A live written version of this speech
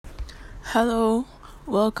Hello,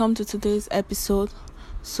 welcome to today's episode.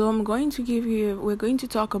 We're going to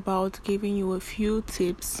talk about giving you a few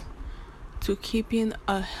tips to keeping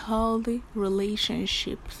a healthy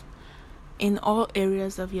relationship in all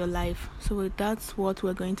areas of your life. So that's what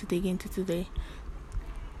we're going to dig into today.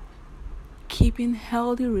 Keeping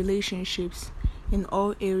healthy relationships in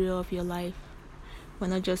all areas of your life. We're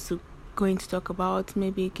not just going to talk about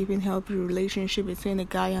maybe keeping healthy relationship between a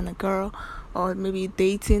guy and a girl, or maybe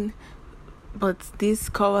dating. But this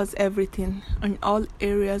covers everything in all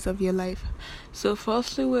areas of your life. So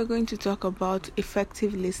firstly, we're going to talk about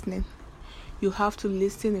effective listening. You have to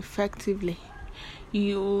listen effectively.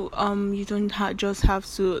 You don't just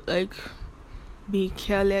have to be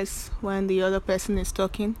careless when the other person is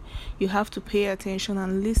talking. You have to pay attention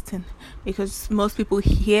and listen, because most people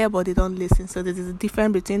hear but they don't listen. So there is a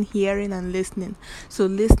difference between hearing and listening. So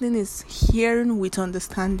listening is hearing with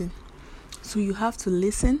understanding. So you have to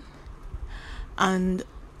listen and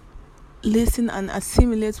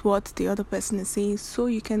assimilate what the other person is saying, so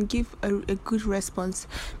you can give a good response.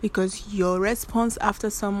 Because your response after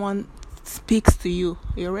someone speaks to you,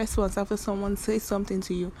 your response after someone says something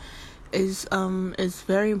to you is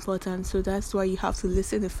very important. So that's why you have to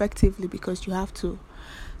listen effectively, because you have to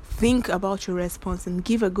think about your response and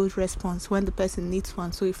give a good response when the person needs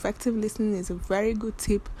one. So effective listening is a very good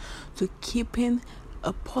tip to keeping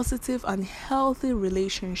a positive and healthy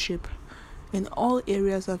relationship in all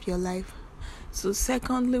areas of your life. So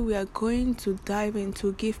secondly, we are going to dive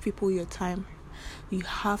into give people your time. You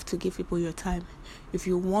have to give people your time. If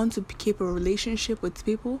you want to keep a relationship with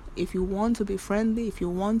people, if you want to be friendly, if you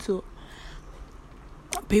want to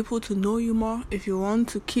people to know you more, if you want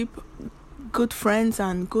to keep good friends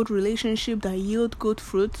and good relationship that yield good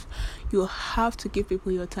fruits, you have to give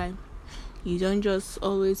people your time. You don't just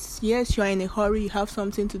always, yes, you are in a hurry, you have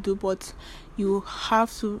something to do, but you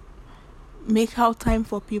have to make out time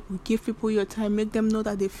for people. Give people your time. Make them know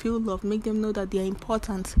that they feel loved. Make them know that they are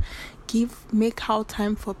important. Make out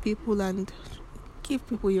time for people and give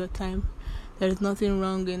people your time. There is nothing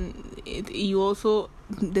wrong in it.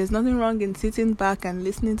 There's nothing wrong in sitting back and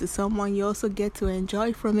listening to someone. You also get to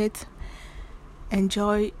enjoy from it.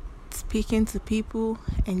 Enjoy speaking to people.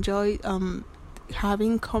 Enjoy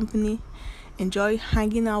having company. Enjoy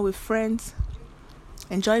hanging out with friends.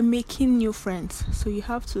 Enjoy making new friends. So you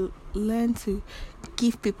have to learn to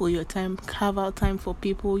give people your time. Carve out time for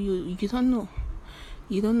people. You don't know.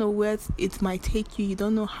 You don't know where it might take you. You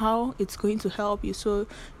don't know how it's going to help you. So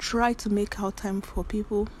try to make out time for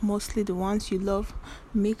people. Mostly the ones you love.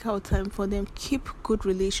 Make out time for them. Keep good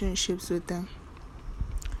relationships with them.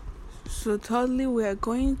 So thirdly, we are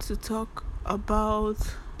going to talk about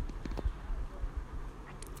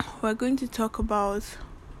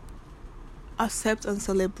accept and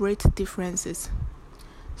celebrate differences.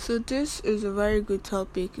 So this is a very good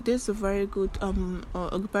topic. This is a very good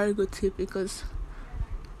tip, because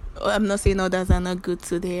I'm not saying others are not good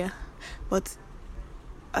today, but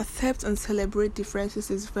accept and celebrate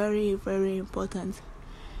differences is very, very important.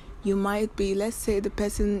 You might be, let's say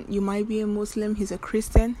you might be a Muslim, he's a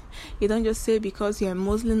Christian. You don't just say because you're a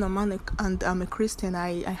Muslim and I'm a Christian,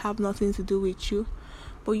 I have nothing to do with you.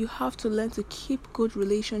 But you have to learn to keep good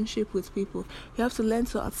relationship with people. You have to learn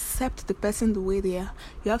to accept the person the way they are.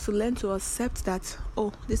 You have to learn to accept that,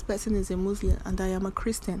 this person is a Muslim and I am a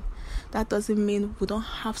Christian. That doesn't mean we don't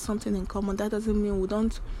have something in common. That doesn't mean we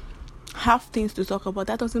don't have things to talk about.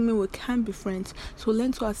 That doesn't mean we can't be friends. So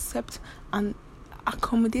learn to accept and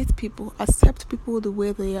accommodate people. Accept people the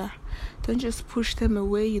way they are. Don't just push them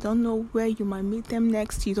away. You don't know where you might meet them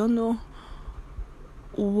next. You don't know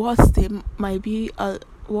what they might be,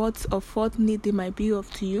 what need they might be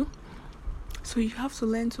of to you. So you have to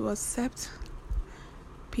learn to accept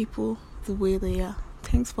people the way they are.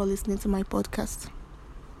 Thanks for listening to my podcast.